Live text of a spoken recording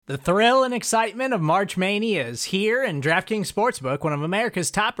The thrill and excitement of March Mania is here, and DraftKings Sportsbook, one of America's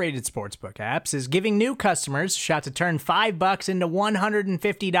top-rated sportsbook apps, is giving new customers a shot to turn $5 into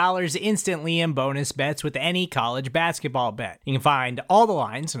 $150 instantly in bonus bets with any college basketball bet. You can find all the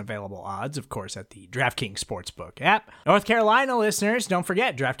lines and available odds, of course, at the DraftKings Sportsbook app. North Carolina listeners, don't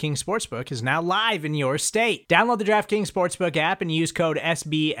forget, DraftKings Sportsbook is now live in your state. Download the DraftKings Sportsbook app and use code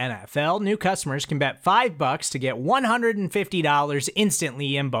SBNFL. New customers can bet $5 to get $150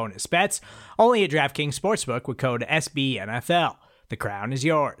 instantly in bonus bets, only at DraftKings Sportsbook with code SBNFL. The crown is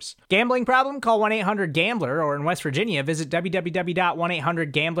yours. Gambling problem? Call 1-800-GAMBLER, or in West Virginia, visit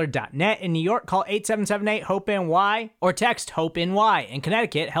www.1800gambler.net. In New York, call 877-8-HOPE-NY or text HOPE-NY. In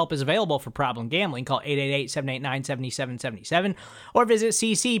Connecticut, help is available for problem gambling. Call 888-789-7777 or visit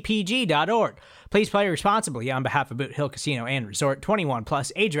ccpg.org. Please play responsibly on behalf of Boot Hill Casino and Resort. 21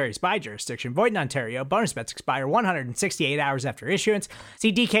 plus, age varies by jurisdiction. Void in Ontario. Bonus bets expire 168 hours after issuance.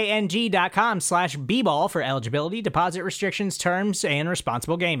 See dkng.com/bball for eligibility, deposit restrictions, terms, and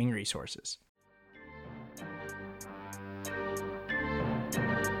responsible gaming resources.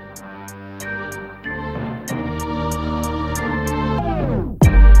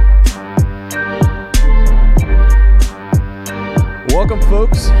 Welcome,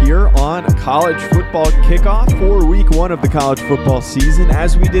 folks, here on College Football Kickoff for Week 1 of the college football season.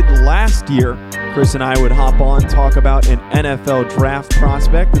 As we did last year, Chris and I would hop on, talk about an NFL draft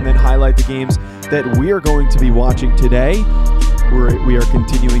prospect, and then highlight the games that we are going to be watching today. We are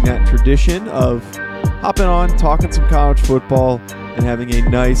continuing that tradition of hopping on, talking some college football, and having a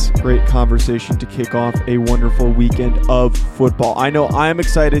nice, great conversation to kick off a wonderful weekend of football. I know I'm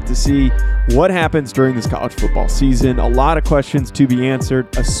excited to see what happens during this college football season. A lot of questions to be answered,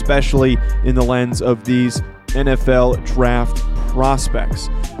 especially in the lens of these NFL draft prospects.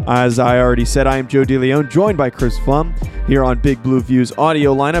 As I already said, I am Joe DeLeon, joined by Chris Pflum here on Big Blue View's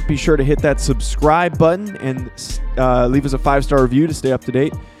audio lineup. Be sure to hit that subscribe button and leave us a 5-star review to stay up to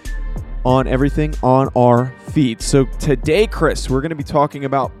date on everything on our feed. So today, Chris, we're going to be talking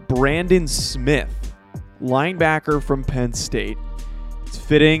about Brandon Smith, linebacker from Penn State. It's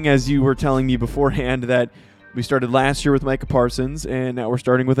fitting, as you were telling me beforehand, that we started last year with Micah Parsons, and now we're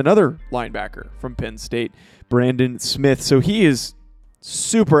starting with another linebacker from Penn State, Brandon Smith. So he is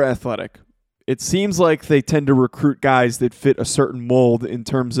super athletic. It seems like they tend to recruit guys that fit a certain mold in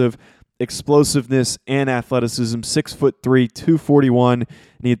terms of explosiveness and athleticism. 6'3", 241, and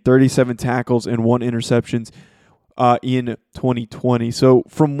he had 37 tackles and 1 interceptions in 2020. So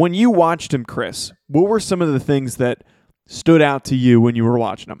from when you watched him, Chris, what were some of the things that stood out to you when you were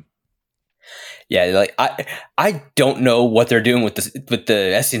watching him? Yeah, like I don't know what they're doing with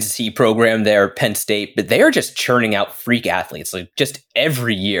the SNC program there at Penn State, but they are just churning out freak athletes like just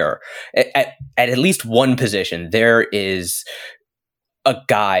every year. At least one position, there is a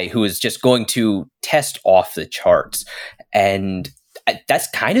guy who is just going to test off the charts. And that's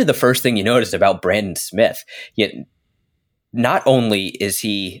kind of the first thing you notice about Brandon Smith. Yet, not only is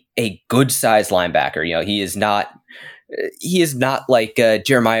he a good-sized linebacker, he is not like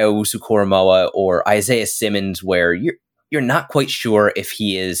Jeremiah Owusu-Koramoah or Isaiah Simmons, where you're not quite sure if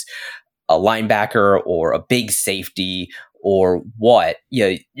he is a linebacker or a big safety or what.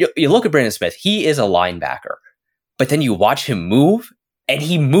 You look at Brandon Smith, he is a linebacker. But then you watch him move, and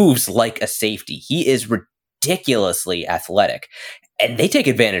he moves like a safety. He is ridiculously athletic. And they take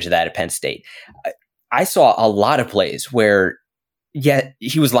advantage of that at Penn State. I saw a lot of plays where,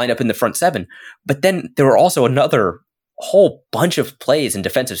 he was lined up in the front 7, but then there were also another whole bunch of plays and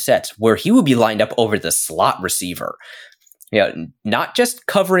defensive sets where he would be lined up over the slot receiver. Not just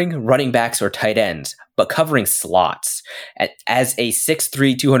covering running backs or tight ends, but covering slots. As a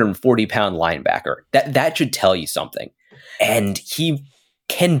 6'3", 240-pound linebacker, that should tell you something. And he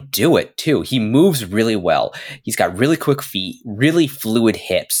can do it too. He moves really well. He's got really quick feet, really fluid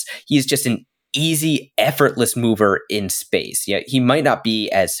hips. He's just an easy, effortless mover in space. He might not be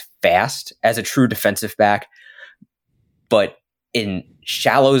as fast as a true defensive back, but in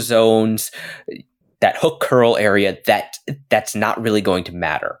shallow zones, that hook curl area, that's not really going to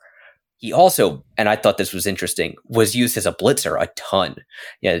matter. He also, and I thought this was interesting, was used as a blitzer a ton.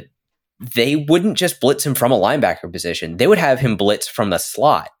 They wouldn't just blitz him from a linebacker position. They would have him blitz from the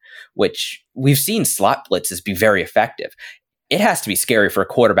slot, which we've seen slot blitzes be very effective. It has to be scary for a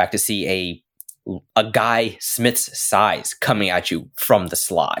quarterback to see a guy Smith's size coming at you from the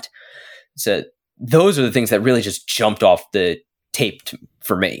slot. So those are the things that really just jumped off the tape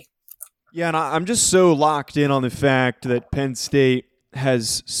for me. Yeah, and I'm just so locked in on the fact that Penn State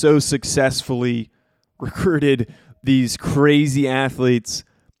has so successfully recruited these crazy athletes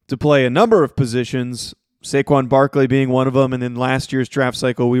to play a number of positions Saquon Barkley being one of them. And then last year's draft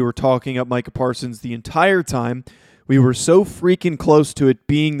cycle, we were talking up Micah Parsons the entire time. We were so freaking close to it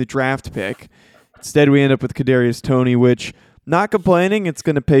being the draft pick. Instead, we end up with Kadarius Toney, which, not complaining, it's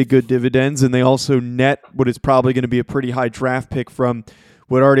going to pay good dividends. And they also net what is probably going to be a pretty high draft pick from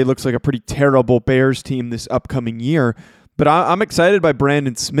what already looks like a pretty terrible Bears team this upcoming year. But I'm excited by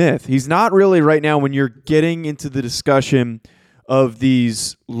Brandon Smith. He's not really right now, when you're getting into the discussion of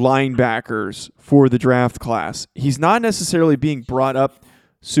these linebackers for the draft class, he's not necessarily being brought up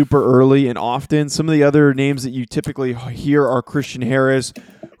super early and often. Some of the other names that you typically hear are Christian Harris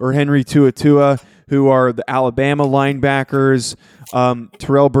or Henry TuaTua, who are the Alabama linebackers.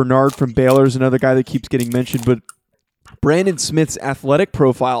 Terrell Bernard from Baylor is another guy that keeps getting mentioned. But Brandon Smith's athletic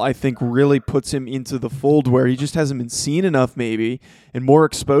profile, I think, really puts him into the fold where he just hasn't been seen enough maybe, and more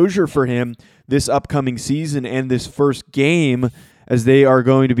exposure for him this upcoming season and this first game as they are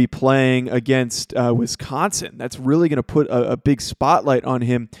going to be playing against Wisconsin. That's really going to put a big spotlight on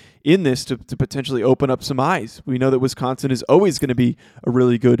him in this to potentially open up some eyes. We know that Wisconsin is always going to be a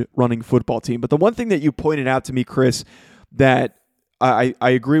really good running football team. But the one thing that you pointed out to me, Chris, that I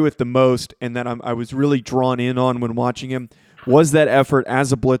agree with the most and that I was really drawn in on when watching him was that effort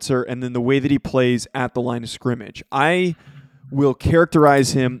as a blitzer and then the way that he plays at the line of scrimmage. I will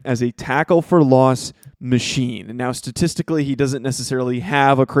characterize him as a tackle for loss machine. And now statistically, he doesn't necessarily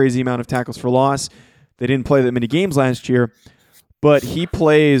have a crazy amount of tackles for loss. They didn't play that many games last year, but he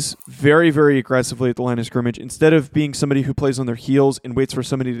plays very, very aggressively at the line of scrimmage. Instead of being somebody who plays on their heels and waits for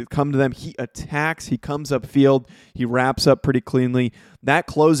somebody to come to them, he attacks, he comes upfield, he wraps up pretty cleanly. That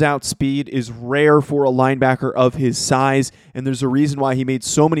closeout speed is rare for a linebacker of his size, and there's a reason why he made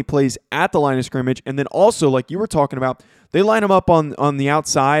so many plays at the line of scrimmage. And then also, like you were talking about, they line him up on the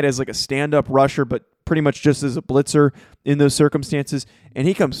outside as like a stand-up rusher, but pretty much just as a blitzer in those circumstances, and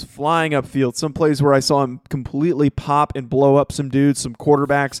he comes flying upfield. Some plays where I saw him completely pop and blow up some dudes, some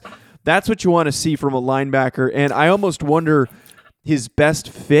quarterbacks. That's what you want to see from a linebacker, and I almost wonder his best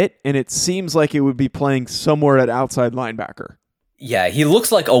fit, and it seems like it would be playing somewhere at outside linebacker. Yeah, he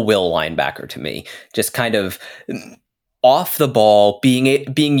looks like a will linebacker to me, just kind of off the ball,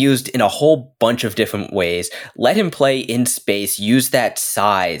 being used in a whole bunch of different ways. Let him play in space, use that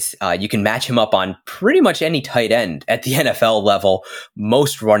size. You can match him up on pretty much any tight end at the NFL level,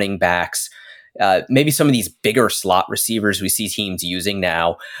 most running backs, maybe some of these bigger slot receivers we see teams using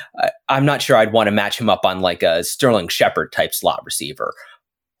now. I'm not sure I'd want to match him up on like a Sterling Shepard type slot receiver,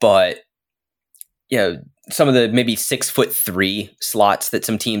 but some of the maybe 6'3" slots that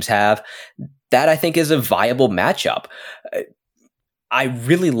some teams have, that I think is a viable matchup. I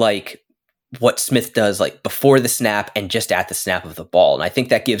really like what Smith does like before the snap and just at the snap of the ball. And I think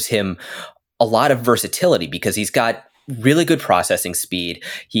that gives him a lot of versatility because he's got really good processing speed.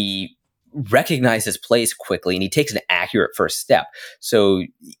 He recognizes plays quickly and he takes an accurate first step. So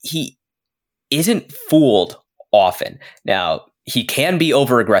he isn't fooled often. Now, he can be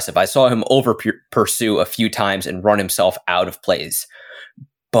over aggressive. I saw him over pursue a few times and run himself out of plays.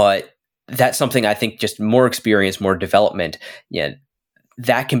 But that's something I think just more experience, more development,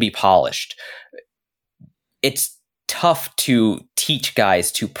 that can be polished. It's tough to teach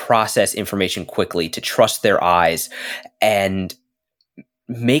guys to process information quickly, to trust their eyes, and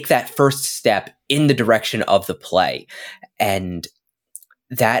make that first step in the direction of the play. And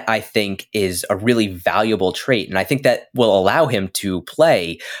that, I think, is a really valuable trait. And I think that will allow him to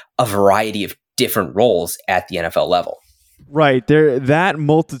play a variety of different roles at the NFL level. Right. That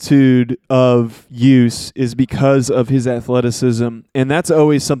multitude of use is because of his athleticism, and that's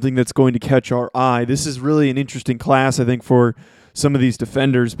always something that's going to catch our eye. This is really an interesting class, I think, for some of these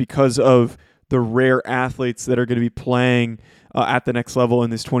defenders because of the rare athletes that are going to be playing at the next level in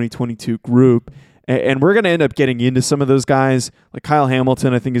this 2022 group. And we're going to end up getting into some of those guys. Like Kyle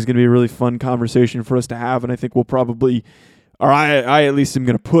Hamilton, I think, is going to be a really fun conversation for us to have, and I think we'll probably... or I at least am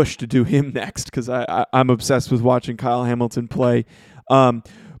going to push to do him next because I'm obsessed with watching Kyle Hamilton play.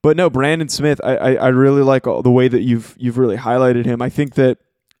 But no, Brandon Smith, I really like the way that you've really highlighted him. I think that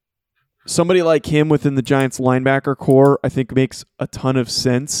somebody like him within the Giants linebacker core, I think makes a ton of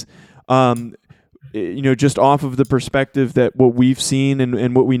sense. Just off of the perspective that what we've seen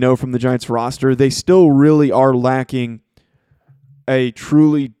and what we know from the Giants roster, they still really are lacking a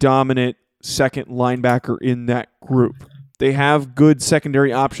truly dominant second linebacker in that group. They have good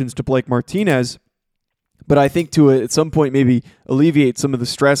secondary options to Blake Martinez, but I think at some point maybe alleviate some of the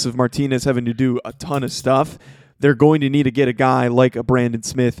stress of Martinez having to do a ton of stuff. They're going to need to get a guy like a Brandon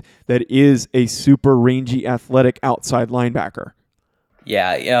Smith that is a super rangy, athletic outside linebacker.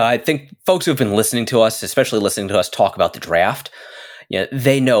 Yeah, I think folks who've been listening to us, especially listening to us talk about the draft,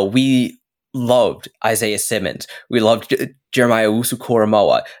 they know we loved Isaiah Simmons. We loved Jeremiah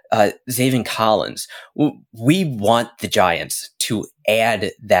Owusu-Koramoah, Zaven Collins. We want the Giants to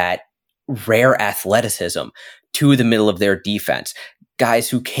add that rare athleticism to the middle of their defense. Guys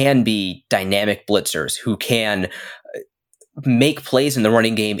who can be dynamic blitzers, who can make plays in the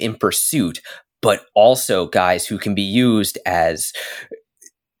running game in pursuit, but also guys who can be used as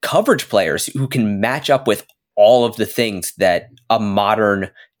coverage players who can match up with all of the things that a modern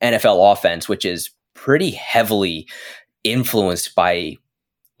NFL offense, which is pretty heavily influenced by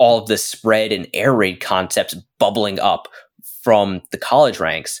all of the spread and air raid concepts bubbling up from the college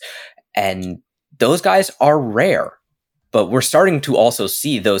ranks. And those guys are rare, but we're starting to also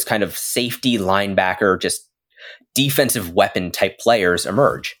see those kind of safety linebacker, just defensive weapon type players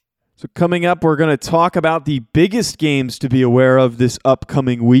emerge. So coming up, we're going to talk about the biggest games to be aware of this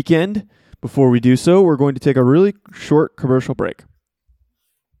upcoming weekend. Before we do so, we're going to take a really short commercial break.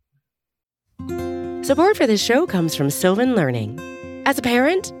 Support for this show comes from Sylvan Learning. As a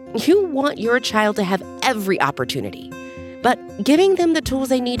parent, you want your child to have every opportunity, but giving them the tools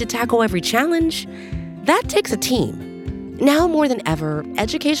they need to tackle every challenge, that takes a team. Now more than ever,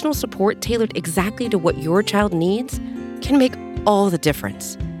 educational support tailored exactly to what your child needs can make all the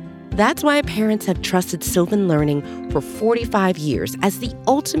difference. That's why parents have trusted Sylvan Learning for 45 years as the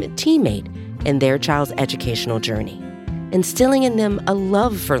ultimate teammate in their child's educational journey, instilling in them a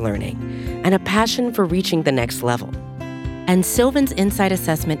love for learning and a passion for reaching the next level. And Sylvan's Insight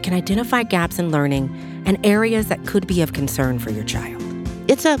Assessment can identify gaps in learning and areas that could be of concern for your child.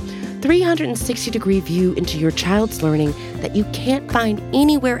 It's a 360-degree view into your child's learning that you can't find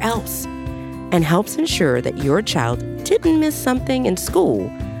anywhere else, and helps ensure that your child didn't miss something in school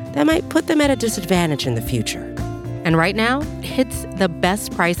that might put them at a disadvantage in the future. And right now, it's the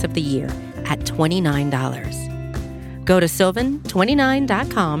best price of the year at $29. Go to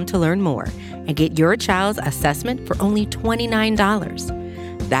sylvan29.com to learn more and get your child's assessment for only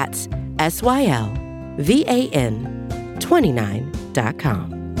 $29. That's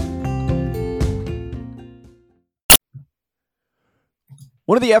SYLVAN29.com.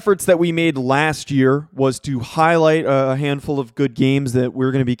 One of the efforts that we made last year was to highlight a handful of good games that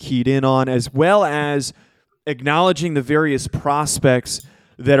we're going to be keyed in on, as well as acknowledging the various prospects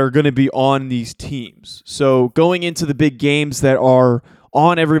that are going to be on these teams. So going into the big games that are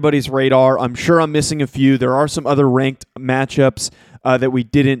on everybody's radar, I'm sure I'm missing a few. There are some other ranked matchups that we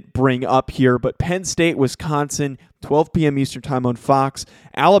didn't bring up here, but Penn State, Wisconsin, 12 p.m. Eastern Time on Fox.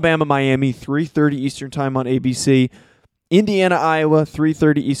 Alabama, Miami, 3:30 Eastern Time on ABC. Indiana, Iowa,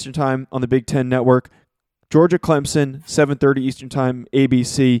 3:30 Eastern Time on the Big Ten Network. Georgia, Clemson, 7:30 Eastern Time,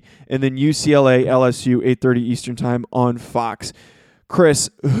 ABC. And then UCLA, LSU, 8:30 Eastern Time on Fox. Chris,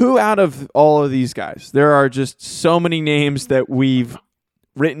 who out of all of these guys? There are just so many names that we've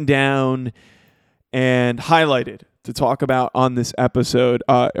written down and highlighted to talk about on this episode,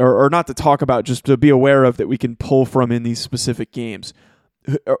 or not to talk about, just to be aware of that we can pull from in these specific games.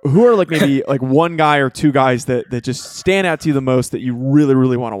 Who are like maybe like one guy or two guys that just stand out to you the most that you really,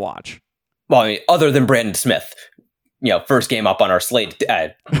 really want to watch? Well, I mean, other than Brandon Smith, first game up on our slate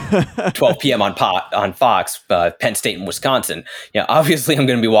at 12 p.m. on Fox, Penn State and Wisconsin. Obviously I'm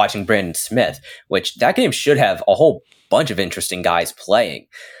going to be watching Brandon Smith, which that game should have a whole bunch of interesting guys playing.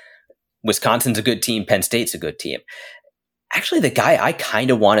 Wisconsin's a good team. Penn State's a good team. Actually, the guy I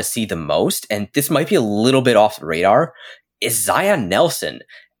kind of want to see the most, and this might be a little bit off the radar, is Zion Nelson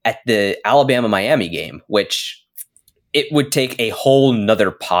at the Alabama-Miami game, which it would take a whole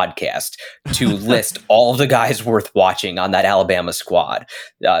nother podcast to list all of the guys worth watching on that Alabama squad.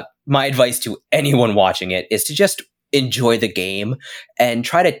 My advice to anyone watching it is to just enjoy the game and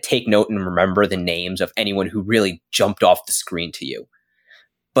try to take note and remember the names of anyone who really jumped off the screen to you.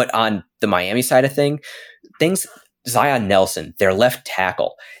 But on the Miami side of things, Zion Nelson, their left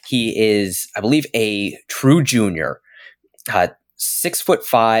tackle, he is, I believe, a true junior,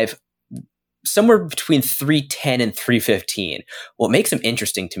 6'5", somewhere between 310 and 315. What makes him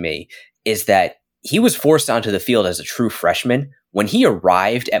interesting to me is that he was forced onto the field as a true freshman. When he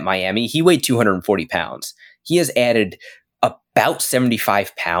arrived at Miami, he weighed 240 pounds. He has added about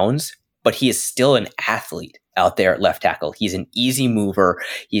 75 pounds, but he is still an athlete out there at left tackle. He's an easy mover.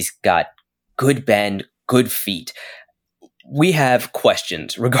 He's got good bend, good feet. We have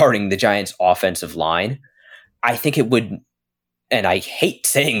questions regarding the Giants' offensive line. I think it would, and I hate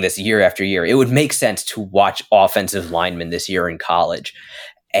saying this year after year, it would make sense to watch offensive linemen this year in college.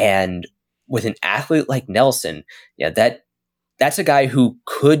 And with an athlete like Nelson, that's a guy who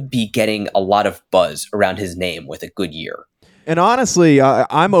could be getting a lot of buzz around his name with a good year. And honestly,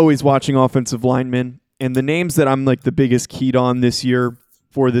 I'm always watching offensive linemen, and the names that I'm like the biggest keyed on this year,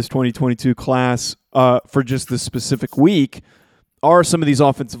 for this 2022 class for just this specific week are some of these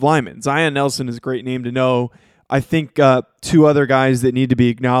offensive linemen. Zion Nelson is a great name to know. I think two other guys that need to be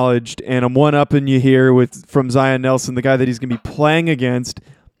acknowledged, and I'm one-upping you here from Zion Nelson, the guy that he's going to be playing against,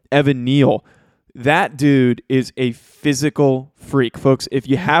 Evan Neal. That dude is a physical freak. Folks, if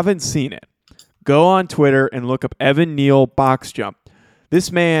you haven't seen it, go on Twitter and look up Evan Neal box jump.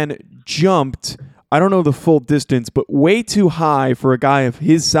 This man jumped, I don't know the full distance, but way too high for a guy of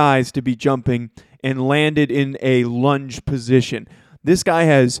his size to be jumping, and landed in a lunge position. This guy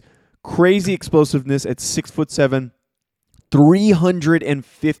has crazy explosiveness at 6'7",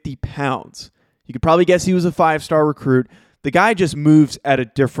 350 pounds. You could probably guess he was a 5-star recruit. The guy just moves at a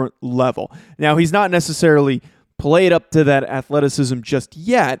different level. Now, he's not necessarily played up to that athleticism just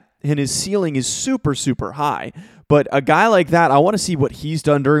yet, and his ceiling is super, super high. But a guy like that, I want to see what he's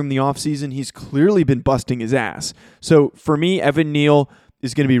done during the offseason. He's clearly been busting his ass. So for me, Evan Neal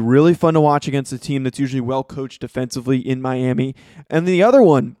is going to be really fun to watch against a team that's usually well coached defensively in Miami. And the other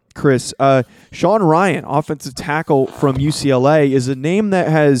one, Chris, Sean Rhyan, offensive tackle from UCLA, is a name that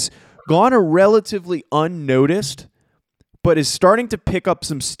has gone relatively unnoticed, but is starting to pick up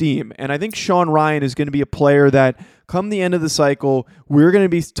some steam. And I think Sean Rhyan is going to be a player that, come the end of the cycle, we're going to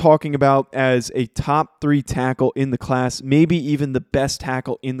be talking about as a top 3 tackle in the class, maybe even the best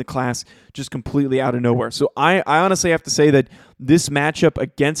tackle in the class, just completely out of nowhere. So I honestly have to say that this matchup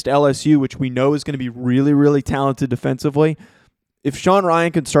against LSU, which we know is going to be really, really talented defensively, if Sean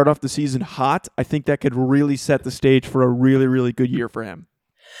Rhyan can start off the season hot, I think that could really set the stage for a really, really good year for him.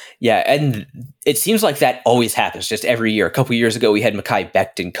 Yeah, and it seems like that always happens just every year. A couple years ago, we had Mekhi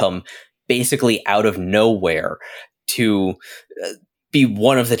Becton come basically out of nowhere to be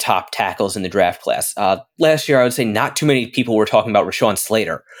one of the top tackles in the draft class. Last year, I would say not too many people were talking about Rashawn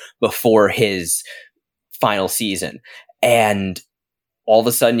Slater before his final season. And all of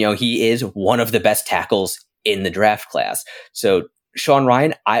a sudden, he is one of the best tackles in the draft class. So Sean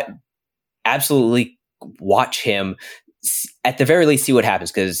Rhyan, I absolutely watch him, at the very least, see what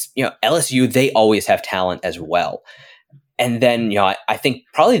happens, because LSU, they always have talent as well. And then I think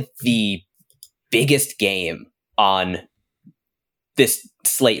probably the biggest game on this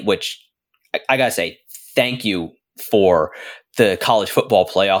slate, which I gotta say, thank you for the college football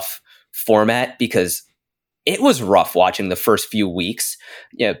playoff format, because it was rough watching the first few weeks,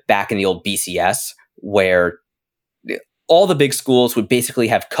 back in the old BCS, where all the big schools would basically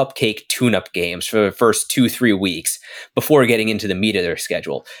have cupcake tune-up games for the first 2-3 weeks before getting into the meat of their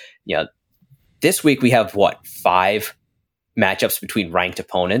schedule. This week we have 5 matchups between ranked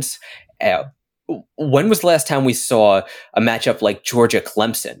opponents. When was the last time we saw a matchup like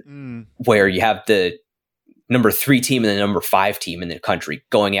Georgia-Clemson, where you have the number 3 team and the number 5 team in the country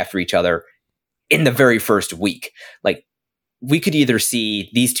going after each other in the very first week? Like, we could either see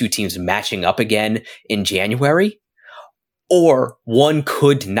these two teams matching up again in January, or one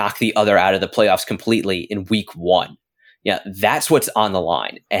could knock the other out of the playoffs completely in week 1. That's what's on the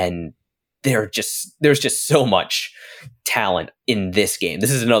line. And there's just so much talent in this game.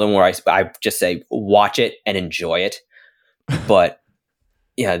 This is another one where I just say, watch it and enjoy it. But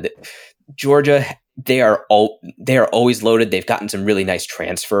Georgia, they are always loaded. They've gotten some really nice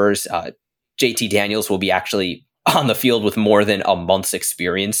transfers. JT Daniels will be actually on the field with more than a month's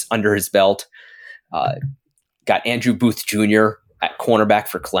experience under his belt. Got Andrew Booth Jr. at cornerback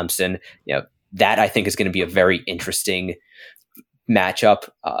for Clemson. That I think is going to be a very interesting matchup.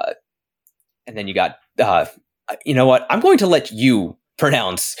 And then you got, you know what? I'm going to let you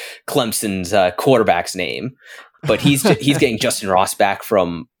pronounce Clemson's quarterback's name, but he's getting Justin Ross back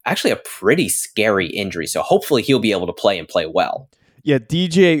from actually a pretty scary injury. So hopefully he'll be able to play and play well. Yeah,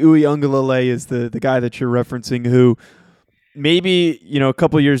 DJ Uiagalelei is the guy that you're referencing, who maybe, a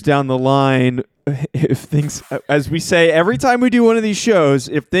couple years down the line, if things, as we say every time we do one of these shows,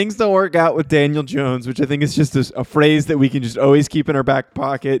 if things don't work out with Daniel Jones, which I think is just a phrase that we can just always keep in our back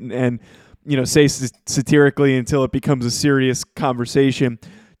pocket and say satirically until it becomes a serious conversation,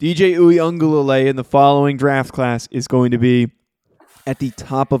 DJ Uiagalelei in the following draft class is going to be at the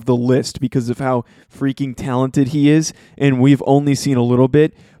top of the list because of how freaking talented he is, and we've only seen a little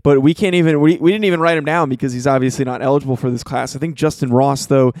bit, but we didn't even write him down because he's obviously not eligible for this class. I think Justin Ross,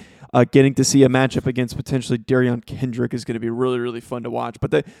 though, getting to see a matchup against potentially Darion Kendrick is going to be really, really fun to watch.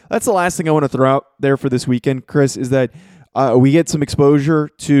 But that's the last thing I want to throw out there for this weekend, Chris, is that we get some exposure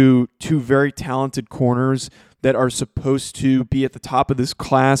to 2 very talented corners that are supposed to be at the top of this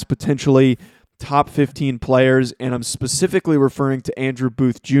class, potentially top 15 players, and I'm specifically referring to Andrew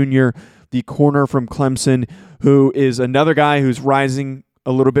Booth Jr., the corner from Clemson, who is another guy who's rising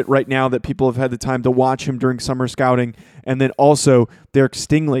a little bit right now that people have had the time to watch him during summer scouting. And then also Derek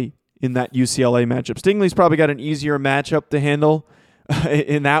Stingley in that UCLA matchup. Stingley's probably got an easier matchup to handle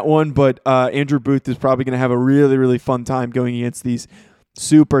in that one, but Andrew Booth is probably going to have a really, really fun time going against these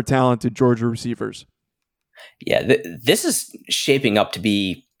super talented Georgia receivers. Yeah, this is shaping up to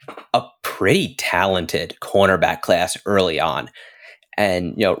be a pretty talented cornerback class early on.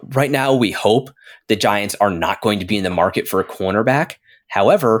 And, right now we hope the Giants are not going to be in the market for a cornerback.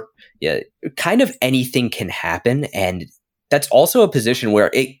 However, kind of anything can happen. And that's also a position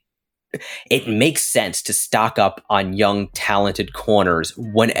where it makes sense to stock up on young, talented corners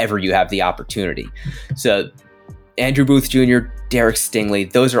whenever you have the opportunity. So Andrew Booth Jr., Derek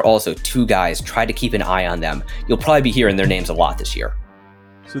Stingley, those are also two guys. Try to keep an eye on them. You'll probably be hearing their names a lot this year.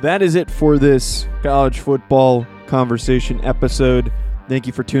 So that is it for this college football conversation episode. Thank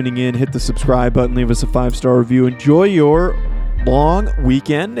you for tuning in. Hit the subscribe button. Leave us a 5-star review. Enjoy your long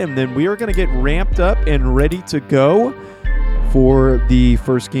weekend. And then we are going to get ramped up and ready to go for the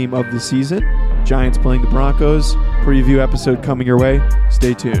first game of the season. Giants playing the Broncos. Preview episode coming your way.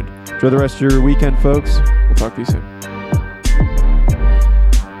 Stay tuned. Enjoy the rest of your weekend, folks. We'll talk to you soon.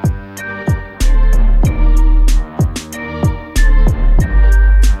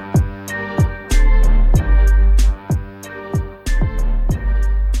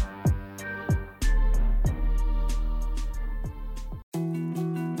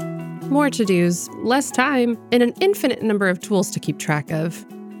 More to-dos, less time, and an infinite number of tools to keep track of.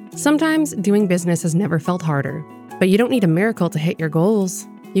 Sometimes doing business has never felt harder, but you don't need a miracle to hit your goals.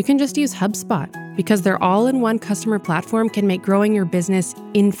 You can just use HubSpot, because their all-in-one customer platform can make growing your business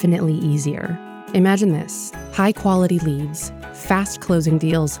infinitely easier. Imagine this: high-quality leads, fast closing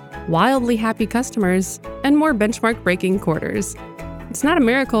deals, wildly happy customers, and more benchmark-breaking quarters. It's not a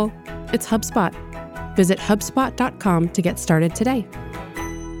miracle, it's HubSpot. Visit HubSpot.com to get started today.